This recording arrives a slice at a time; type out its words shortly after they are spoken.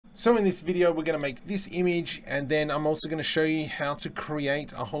So in this video, we're going to make this image, and then I'm also going to show you how to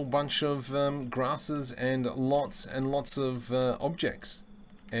create a whole bunch of grasses and lots of objects.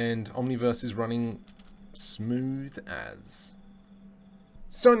 And Omniverse is running smooth as.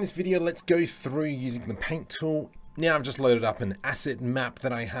 So in this video, let's go through using the paint tool. Now I've just loaded up an asset map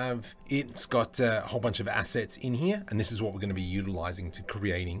that I have. It's got a whole bunch of assets in here, and this is what we're going to be utilizing to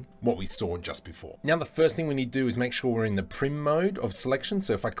creating what we saw just before. Now the first thing we need to do is make sure we're in the prim mode of selection.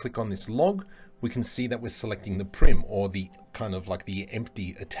 So if I click on this log, we can see that we're selecting the prim, or the kind of like the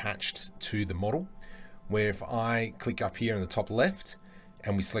empty attached to the model. Where if I click up here in the top left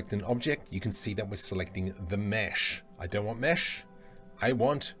and we select an object, you can see that we're selecting the mesh. I don't want mesh, I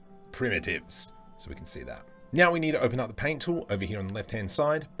want primitives. So we can see that. Now we need to open up the paint tool over here on the left hand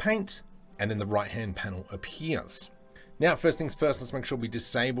side, paint, and then the right hand panel appears. Now first things first, let's make sure we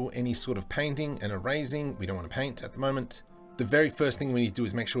disable any sort of painting and erasing. We don't want to paint at the moment. The very first thing we need to do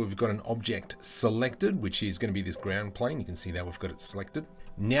is make sure we've got an object selected, which is going to be this ground plane. You can see that we've got it selected.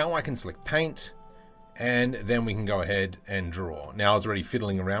 Now I can select paint, and then we can go ahead and draw. Now I was already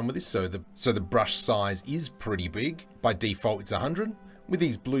fiddling around with this, so the brush size is pretty big. By default, it's 100. With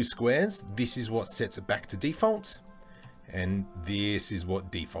these blue squares, this is what sets it back to default, and this is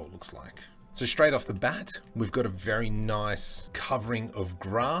what default looks like. So straight off the bat, we've got a very nice covering of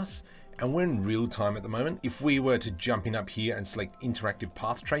grass, and we're in real time at the moment. If we were to jump in up here and select interactive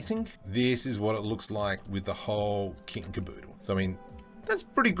path tracing, this is what it looks like with the whole kit and caboodle. So I mean, that's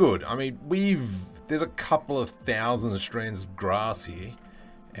pretty good. I mean, there's a couple of thousand strands of grass here,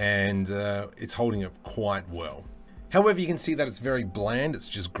 and it's holding it quite well. However, you can see that it's very bland, it's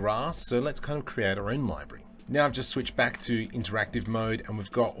just grass, so let's kind of create our own library. Now I've just switched back to interactive mode, and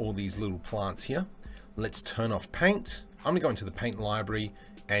we've got all these little plants here. Let's turn off paint. I'm gonna go into the paint library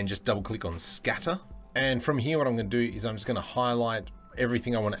and just double click on scatter. And from here, what I'm gonna do is I'm just gonna highlight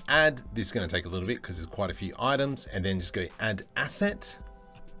everything I wanna add. This is gonna take a little bit because there's quite a few items, and then just go add asset.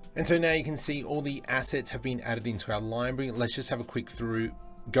 And so now you can see all the assets have been added into our library. Let's just have a quick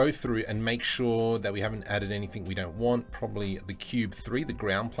go through and make sure that we haven't added anything we don't want. Probably the cube 3, the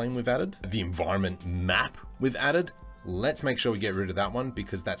ground plane we've added, the environment map we've added. Let's make sure we get rid of that one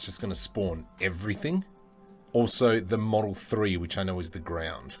because that's just going to spawn everything. Also the model 3, which I know is the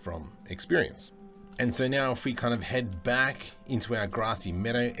ground from experience. And so now if we kind of head back into our grassy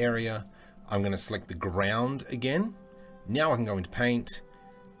meadow area, I'm going to select the ground again. Now I can go into paint,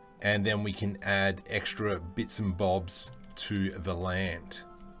 and then we can add extra bits and bobs to the land.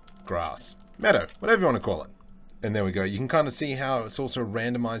 Grass, meadow, whatever you want to call it. And there we go. You can kind of see how it's also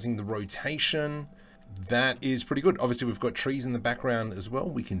randomizing the rotation. That is pretty good. Obviously we've got trees in the background as well.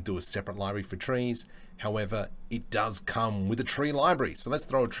 We can do a separate library for trees. However, it does come with a tree library. So let's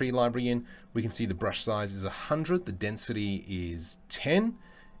throw a tree library in. We can see the brush size is 100, the density is 10,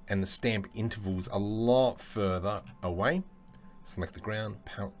 and the stamp interval's a lot further away. Select the ground,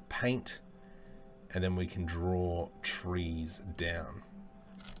 paint, and then we can draw trees down.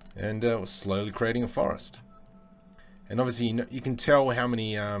 And we're slowly creating a forest. And obviously you can tell how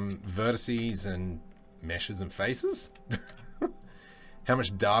many vertices and meshes and faces. How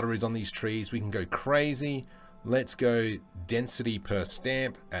much data is on these trees. We can go crazy. Let's go density per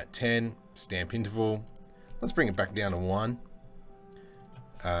stamp at 10, stamp interval. Let's bring it back down to 1.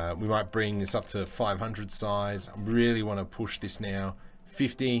 We might bring this up to 500 size. I really want to push this now.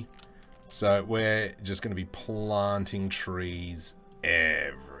 50. So we're just going to be planting trees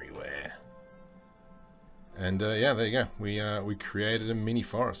everywhere. And yeah, there you go. We created a mini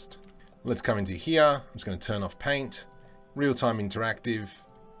forest. Let's come into here. I'm just going to turn off paint. Real-time interactive.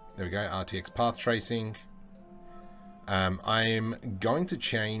 There we go. RTX path tracing. I am going to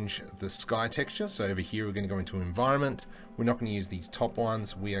change the sky texture. So over here, we're going to go into environment. We're not going to use these top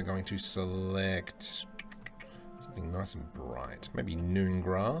ones. We are going to select something nice and bright. Maybe noon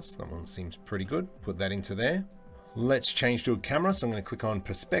grass. That one seems pretty good. Put that into there. Let's change to a camera. So I'm going to click on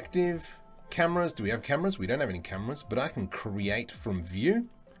perspective. Cameras. Do we have cameras? We don't have any cameras, but I can create from view.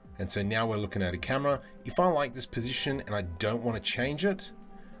 And so now we're looking at a camera. If I like this position and I don't want to change it,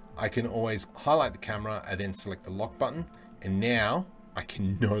 I can always highlight the camera and then select the lock button. And now I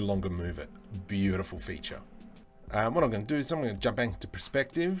can no longer move it. Beautiful feature. What I'm going to do is I'm going to jump back to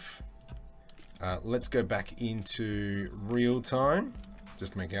perspective. Let's go back into real time,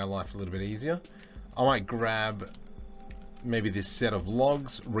 just to make our life a little bit easier. I might grab maybe this set of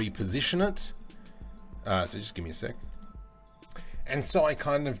logs, reposition it. So just give me a sec. And so I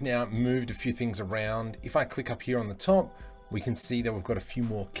kind of now moved a few things around. If I click up here on the top, we can see that we've got a few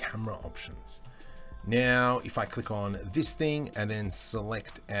more camera options. Now, if I click on this thing and then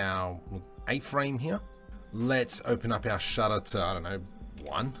select our A-frame here, let's open up our shutter to, I don't know,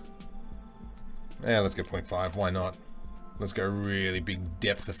 1. Let's go 0.5, why not? Let's go really big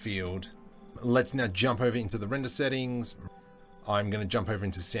depth of field. Let's now jump over into the render settings. I'm going to jump over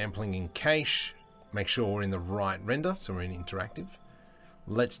into sampling and cache. Make sure we're in the right render, so we're in interactive.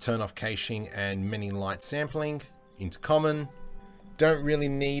 Let's turn off caching and many light sampling into common. Don't really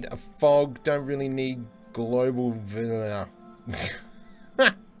need a fog, don't really need global vanilla.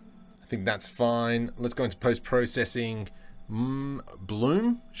 I think that's fine. Let's go into post-processing.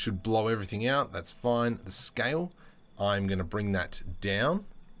 Bloom should blow everything out, that's fine. The scale, I'm going to bring that down.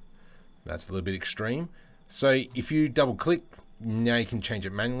 That's a little bit extreme. So if you double click, now you can change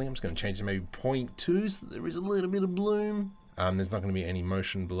it manually. I'm just going to change it to maybe 0.2, so there is a little bit of bloom. There's not going to be any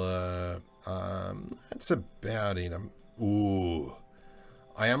motion blur. That's about it. Ooh,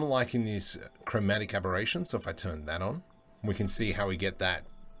 I am liking this chromatic aberration. So if I turn that on, we can see how we get that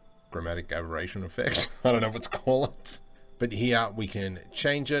chromatic aberration effect. I don't know what's called it, but here we can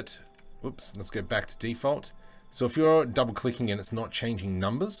change it. Whoops, let's go back to default. So if you're double clicking and it's not changing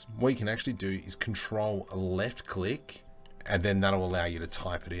numbers, what you can actually do is control left click, and then that'll allow you to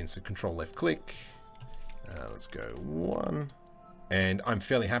type it in. So control left click. Let's go 1. And I'm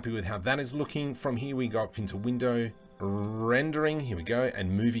fairly happy with how that is looking. From here we go up into window rendering. Here we go,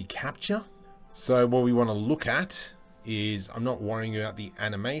 and movie capture. So what we want to look at is, I'm not worrying about the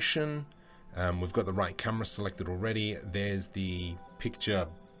animation. We've got the right camera selected already. There's the picture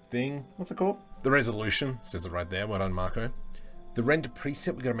thing. What's it called? The resolution, says it right there. Well done, Marco. The render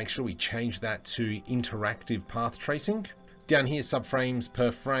preset, we've got to make sure we change that to interactive path tracing. Down here, subframes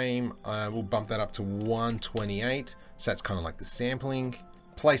per frame, we'll bump that up to 128. So that's kind of like the sampling.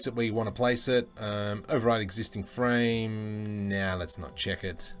 Place it where you want to place it. Override existing frame. Now let's not check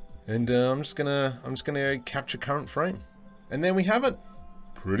it. And I'm just gonna capture current frame. And there we have it.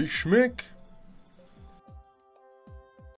 Pretty schmick.